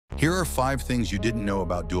Here are 5 things you didn't know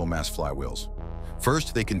about dual-mass flywheels.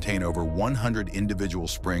 First, they contain over 100 individual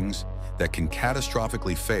springs that can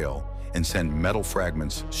catastrophically fail and send metal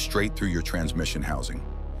fragments straight through your transmission housing.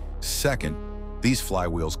 Second, these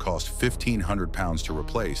flywheels cost 1,500 pounds to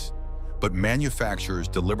replace, but manufacturers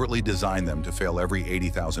deliberately design them to fail every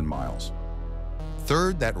 80,000 miles.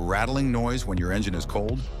 Third, that rattling noise when your engine is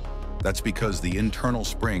cold? That's because the internal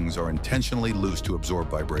springs are intentionally loose to absorb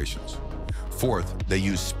vibrations. Fourth, they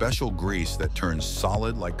use special grease that turns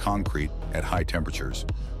solid like concrete at high temperatures,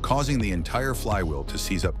 causing the entire flywheel to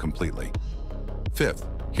seize up completely. Fifth,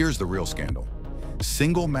 here's the real scandal.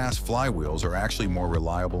 Single-mass flywheels are actually more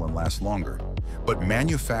reliable and last longer, but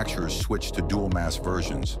manufacturers switch to dual-mass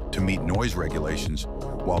versions to meet noise regulations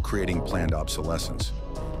while creating planned obsolescence.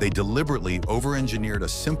 They deliberately over-engineered a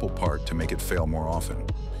simple part to make it fail more often.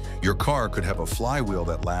 Your car could have a flywheel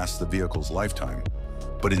that lasts the vehicle's lifetime,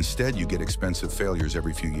 but instead you get expensive failures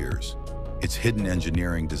every few years. It's hidden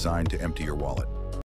engineering designed to empty your wallet.